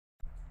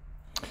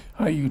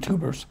Hi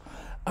YouTubers,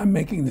 I'm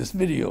making this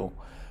video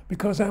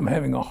because I'm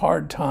having a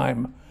hard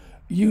time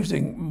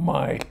using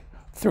my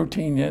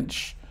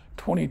 13-inch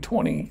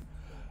 2020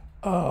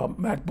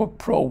 MacBook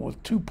Pro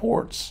with 2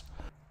 ports,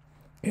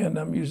 and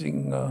I'm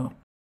using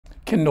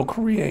Kindle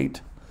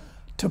Create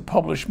to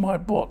publish my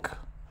book.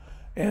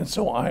 And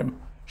so I'm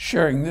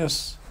sharing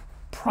this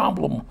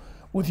problem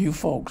with you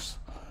folks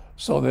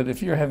so that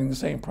if you're having the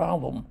same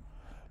problem,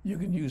 you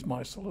can use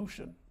my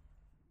solution.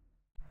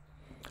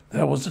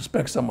 That was the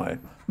specs on my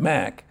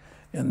Mac,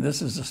 and this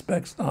is the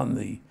specs on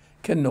the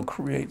Kindle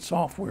Create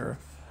software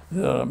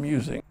that I'm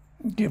using.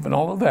 Given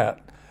all of that,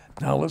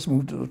 now let's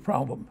move to the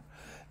problem.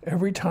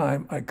 Every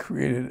time I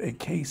created a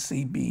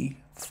KCB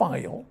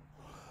file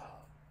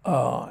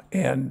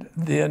and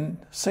then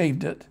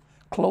saved it,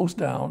 closed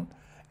down,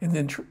 and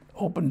then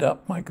opened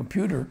up my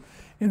computer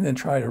and then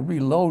tried to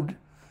reload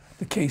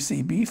the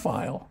KCB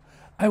file,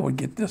 I would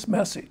get this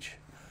message.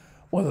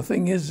 Well, the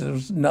thing is,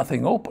 there's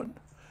nothing open.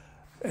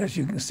 As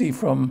you can see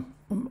from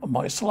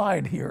my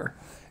slide here,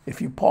 if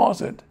you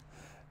pause it,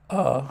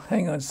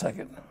 hang on a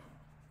second.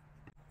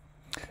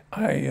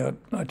 I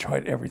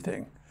tried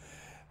everything.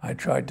 I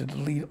tried to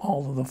delete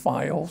all of the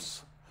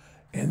files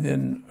and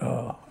then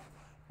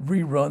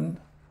rerun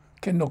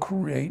Kindle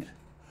Create.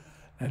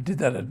 I did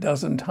that a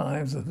dozen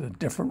times in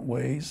different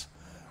ways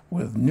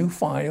with new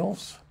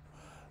files,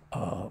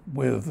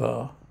 with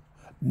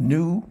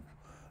new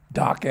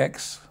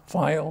docx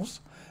files.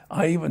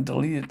 I even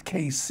deleted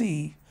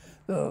KC,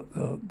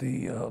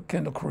 the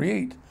Kindle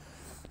Create,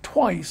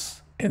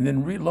 twice and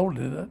then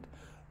reloaded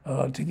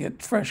it to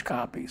get fresh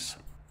copies.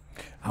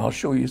 I'll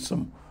show you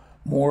some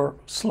more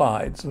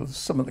slides of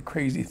some of the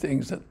crazy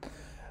things that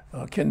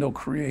Kindle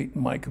Create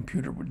and my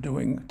computer were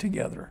doing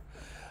together.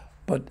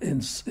 But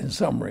in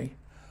summary,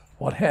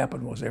 what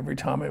happened was every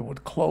time I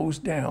would close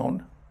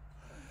down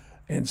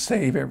and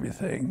save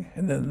everything,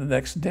 and then the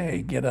next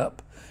day get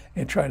up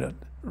and try to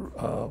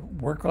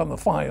work on the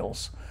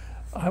files,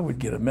 I would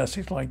get a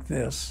message like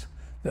this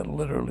that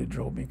literally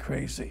drove me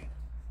crazy.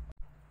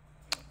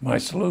 My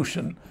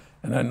solution,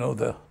 and I know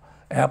the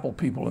Apple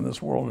people in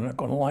this world are not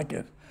going to like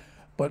it,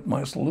 but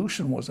my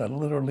solution was I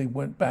literally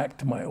went back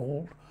to my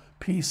old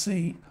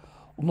PC,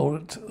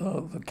 loaded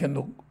the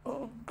Kindle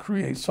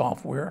Create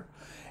software,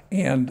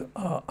 and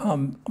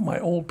on my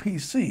old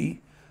PC,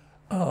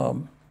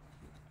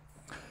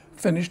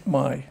 finished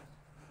my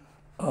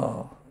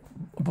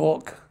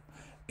book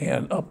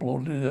and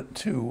uploaded it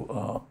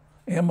to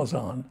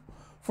Amazon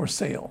for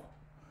sale.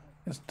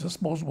 It's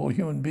Disposable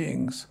Human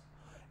Beings,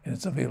 and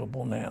it's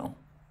available now.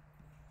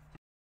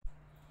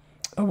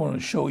 I want to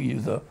show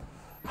you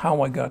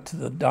how I got to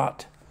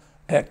the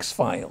 .x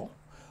file,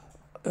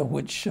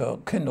 which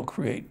Kindle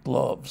Create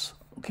loves.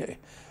 Okay,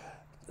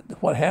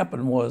 what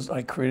happened was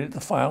I created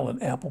the file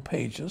in Apple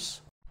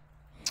Pages.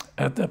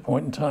 At that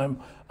point in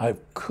time, I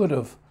could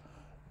have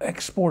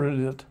exported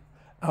it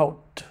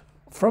out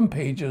from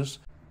Pages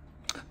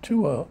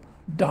to a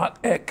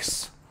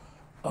 .x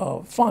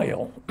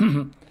file,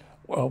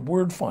 a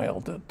Word file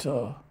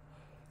that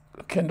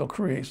Kindle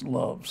Create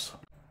loves.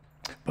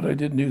 But I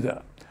didn't do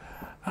that.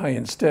 I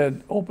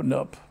instead opened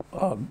up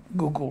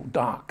Google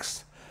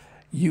Docs,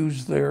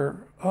 used their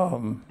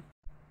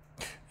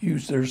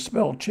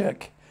spell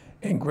check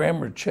and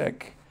grammar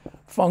check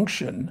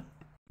function,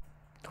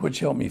 which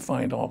helped me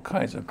find all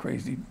kinds of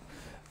crazy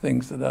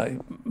things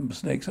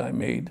mistakes I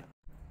made.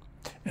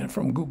 And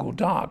from Google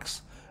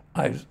Docs,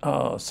 I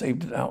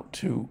saved it out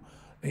to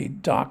a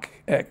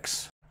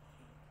docx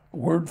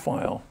Word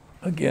file,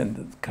 again,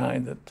 the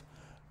kind that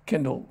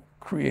Kindle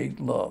Create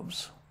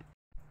loves.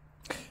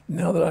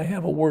 Now that I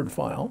have a Word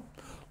file,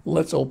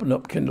 let's open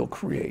up Kindle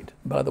Create.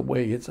 By the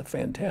way, it's a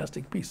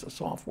fantastic piece of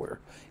software.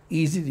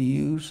 Easy to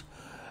use,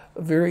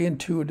 very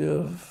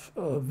intuitive,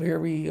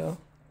 very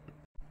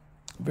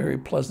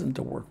pleasant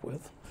to work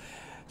with.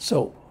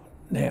 So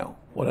now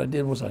what I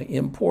did was I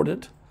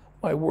imported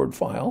my Word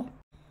file,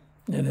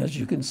 and as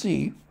you can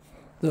see,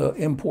 the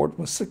import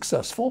was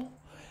successful,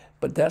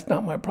 but that's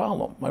not my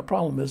problem. My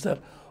problem is that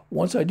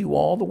once I do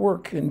all the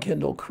work in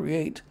Kindle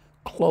Create,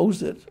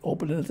 close it,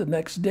 open it the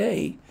next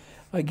day,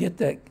 I get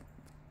that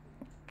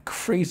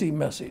crazy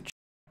message.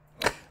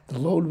 The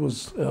load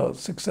was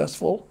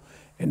successful,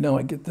 and now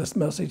I get this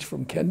message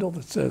from Kindle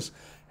that says,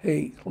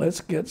 hey, let's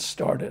get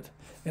started.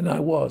 And I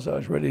was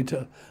ready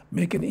to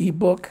make an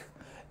ebook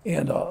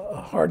and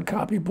a hard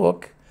copy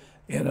book,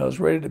 and I was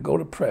ready to go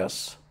to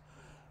press.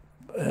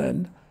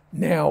 And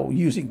now,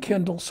 using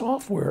Kindle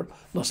software,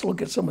 let's look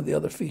at some of the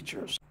other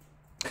features.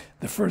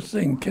 The first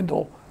thing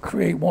Kindle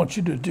Create wants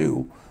you to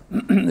do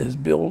is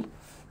build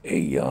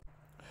a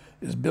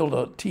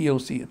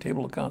TOC, a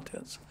table of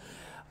contents.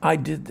 I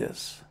did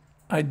this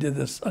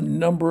a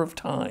number of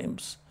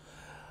times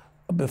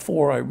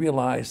before I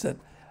realized that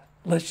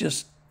let's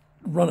just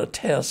run a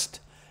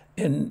test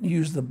and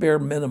use the bare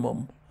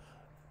minimum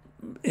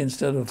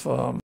instead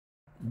of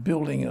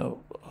building a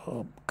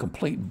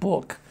complete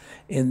book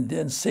and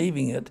then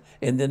saving it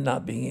and then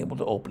not being able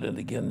to open it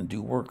again and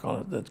do work on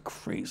it. That's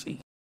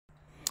crazy.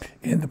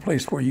 In the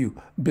place where you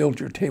build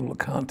your table of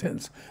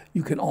contents,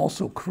 you can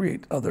also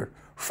create other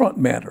front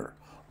matter,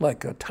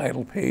 like a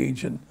title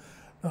page and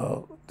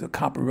the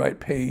copyright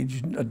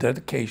page, a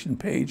dedication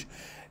page.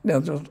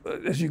 Now,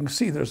 as you can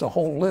see, there's a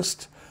whole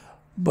list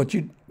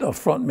of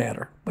front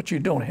matter, but you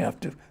don't have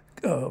to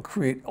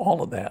create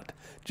all of that,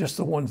 just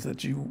the ones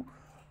that you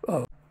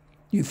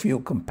feel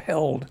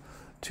compelled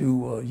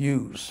to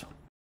use.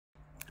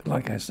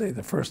 Like I say,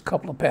 the first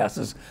couple of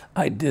passes,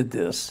 I did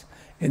this,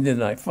 and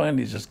then I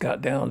finally just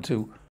got down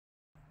to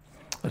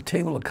a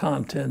table of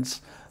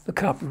contents, the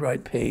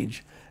copyright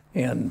page,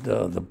 and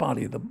the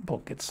body of the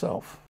book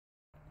itself.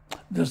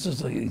 This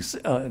is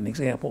an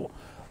example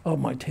of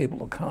my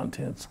table of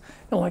contents.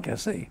 And like I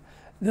say,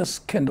 this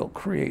Kindle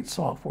Create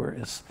software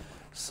is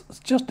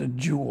just a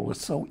jewel.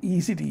 It's so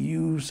easy to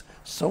use,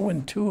 so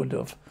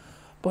intuitive.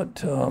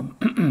 But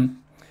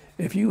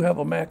if you have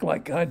a Mac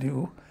like I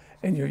do,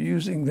 and you're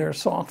using their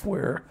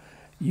software,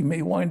 you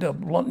may wind up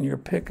blunting your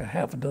pick a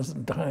half a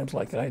dozen times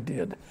like I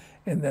did.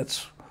 And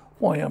that's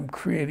why I'm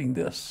creating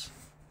this.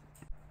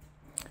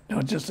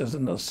 Now, just as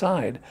an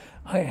aside,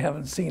 I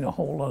haven't seen a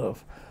whole lot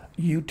of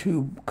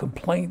YouTube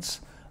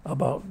complaints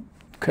about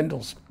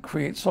Kindle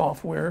Create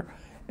software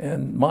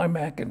and my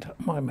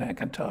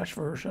Macintosh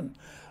version.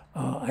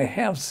 I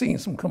have seen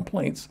some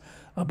complaints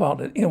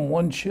about an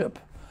M1 chip.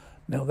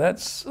 Now,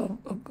 that's a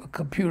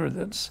computer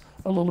that's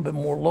a little bit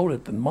more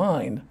loaded than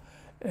mine,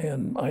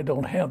 and I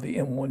don't have the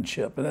M1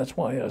 chip, and that's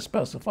why I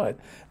specified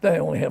that I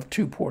only have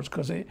 2 ports,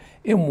 because the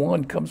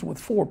M1 comes with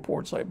 4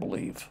 ports, I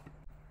believe.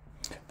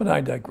 But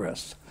I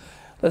digress.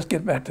 Let's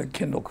get back to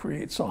Kindle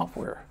Create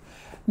software.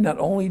 Not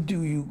only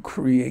do you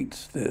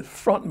create the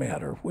front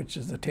matter, which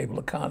is the table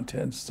of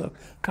contents, the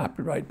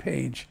copyright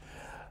page,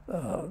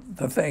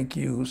 the thank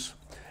yous,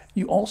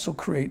 you also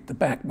create the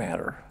back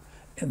matter,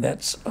 and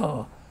that's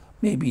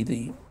maybe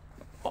the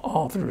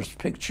author's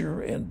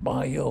picture and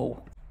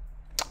bio,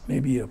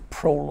 maybe a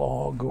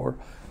prologue or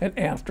an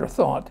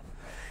afterthought.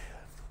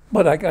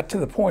 But I got to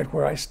the point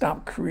where I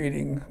stopped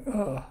creating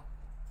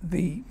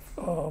the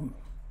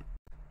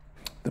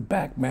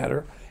back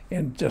matter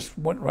and just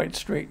went right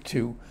straight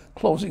to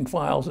closing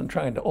files and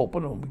trying to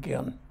open them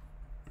again.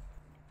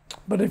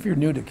 But if you're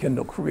new to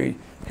Kindle Create,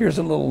 here's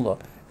a little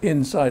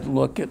inside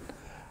look at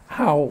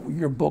how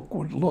your book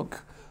would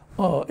look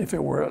if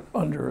it were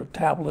under a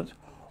tablet,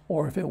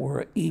 or if it were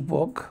an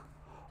ebook,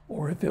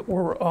 or if it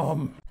were,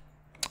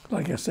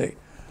 like I say,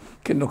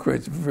 Kindle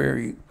Create's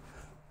very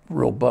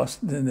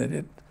robust in that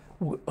it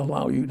will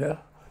allow you to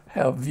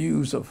have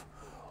views of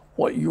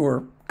what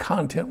your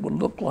content would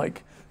look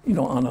like,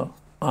 on an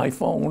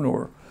iPhone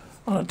or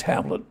on a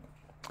tablet.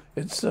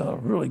 It's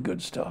really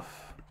good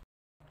stuff.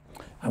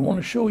 I want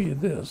to show you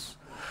this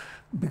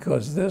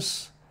because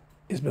this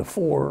is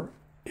before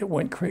it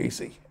went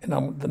crazy.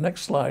 And the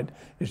next slide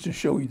is to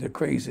show you the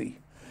crazy.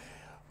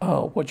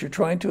 What you're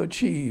trying to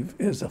achieve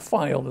is a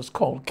file that's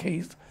called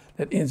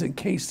that ends in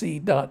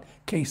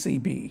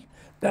kc.kcb.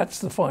 That's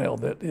the file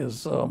that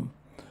is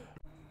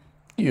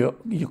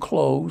you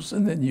close,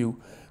 and then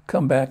you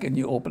come back and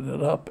you open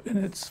it up, and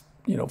it's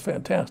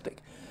fantastic.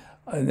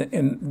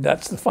 And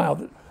that's the file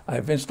that I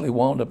eventually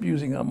wound up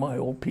using on my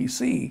old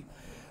PC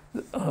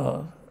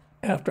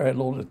after I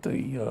loaded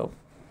the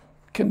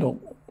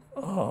Kindle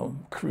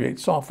Create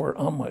software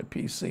on my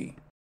PC.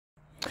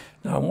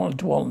 Now, I want to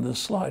dwell on this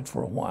slide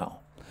for a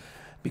while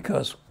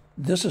because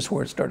this is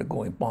where it started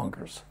going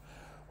bonkers.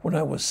 When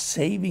I was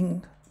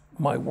saving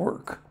my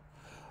work,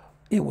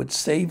 it would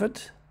save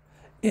it,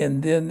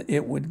 and then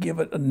it would give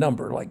it a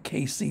number like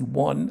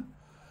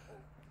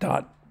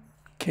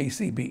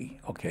KC1.kcb,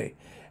 okay?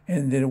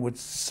 And then it would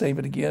save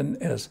it again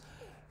as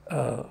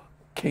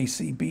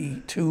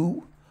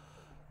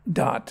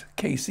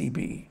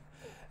KCB2.kcb.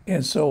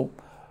 And so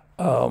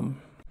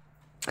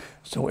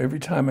every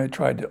time I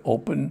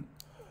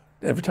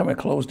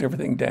closed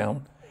everything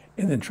down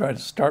and then tried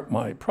to start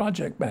my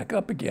project back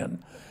up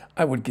again,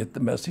 I would get the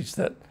message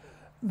that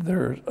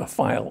there's a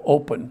file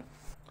open.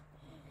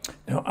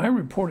 Now, I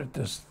reported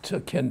this to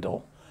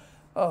Kindle.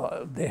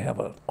 They have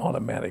an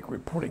automatic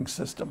reporting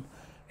system,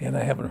 and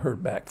I haven't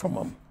heard back from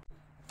them.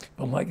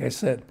 But like I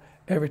said,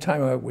 every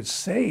time I would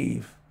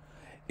save,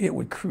 it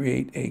would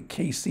create a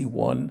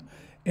KC1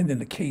 and then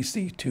a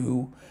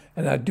KC2,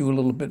 and I'd do a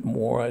little bit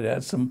more. I'd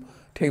add some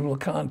table of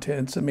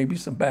contents and maybe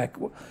some back,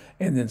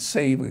 and then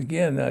save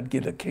again. I'd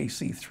get a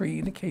KC3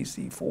 and a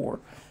KC4.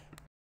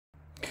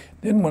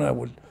 Then when I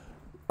would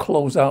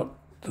close out,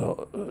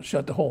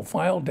 shut the whole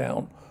file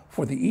down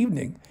for the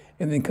evening,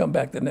 and then come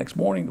back the next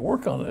morning to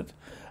work on it,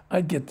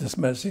 I'd get this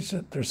message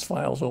that there's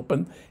files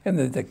open and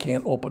that they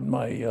can't open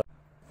my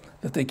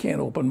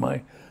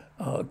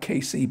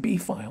KCB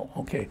file.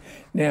 Okay,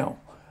 now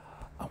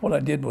what I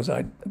did was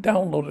I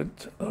downloaded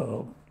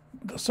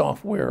the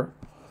software,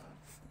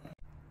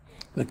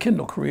 the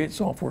Kindle Create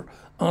software,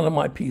 onto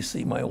my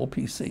PC, my old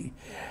PC,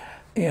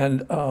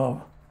 and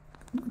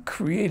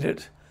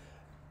created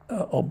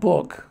a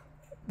book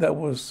that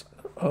was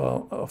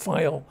a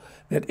file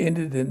that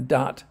ended in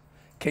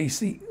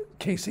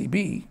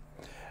 .kcb,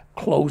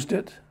 closed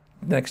it,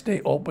 Next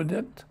day, opened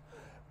it,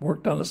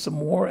 worked on it some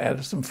more,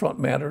 added some front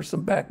matter,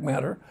 some back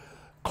matter,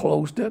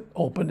 closed it,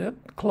 opened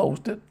it,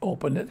 closed it,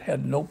 opened it,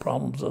 had no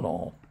problems at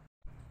all.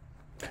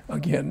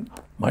 Again,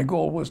 my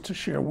goal was to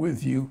share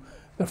with you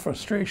the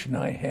frustration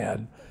I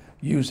had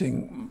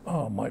using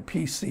my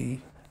PC,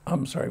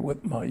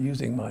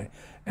 using my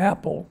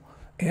Apple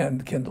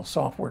and Kindle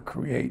software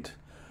Create,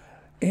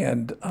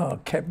 and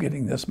kept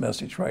getting this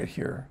message right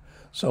here.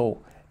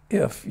 So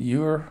if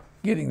you're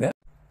getting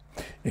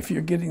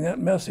that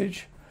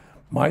message,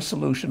 my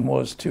solution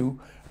was to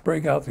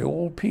break out the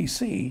old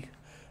PC,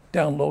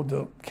 download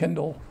the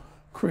Kindle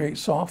Create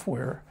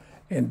software,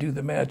 and do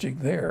the magic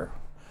there.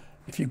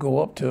 If you go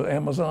up to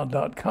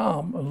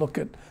Amazon.com and look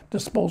at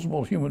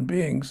disposable human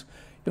beings,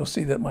 you'll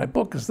see that my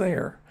book is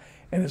there,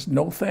 and it's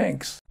no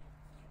thanks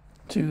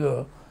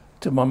to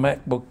my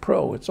MacBook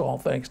Pro. It's all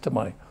thanks to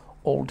my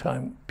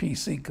old-time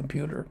PC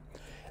computer.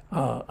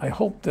 I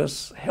hope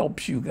this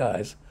helps you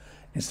guys.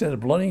 Instead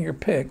of blunting your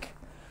pick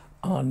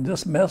on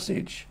this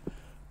message,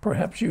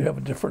 perhaps you have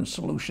a different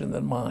solution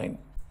than mine.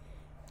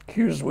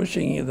 Here's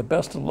wishing you the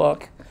best of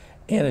luck,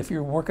 and if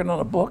you're working on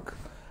a book,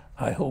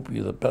 I hope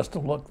you the best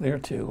of luck there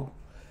too.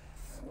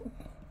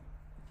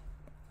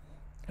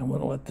 I'm going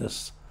to let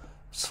this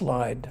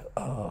slide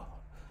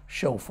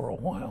show for a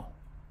while.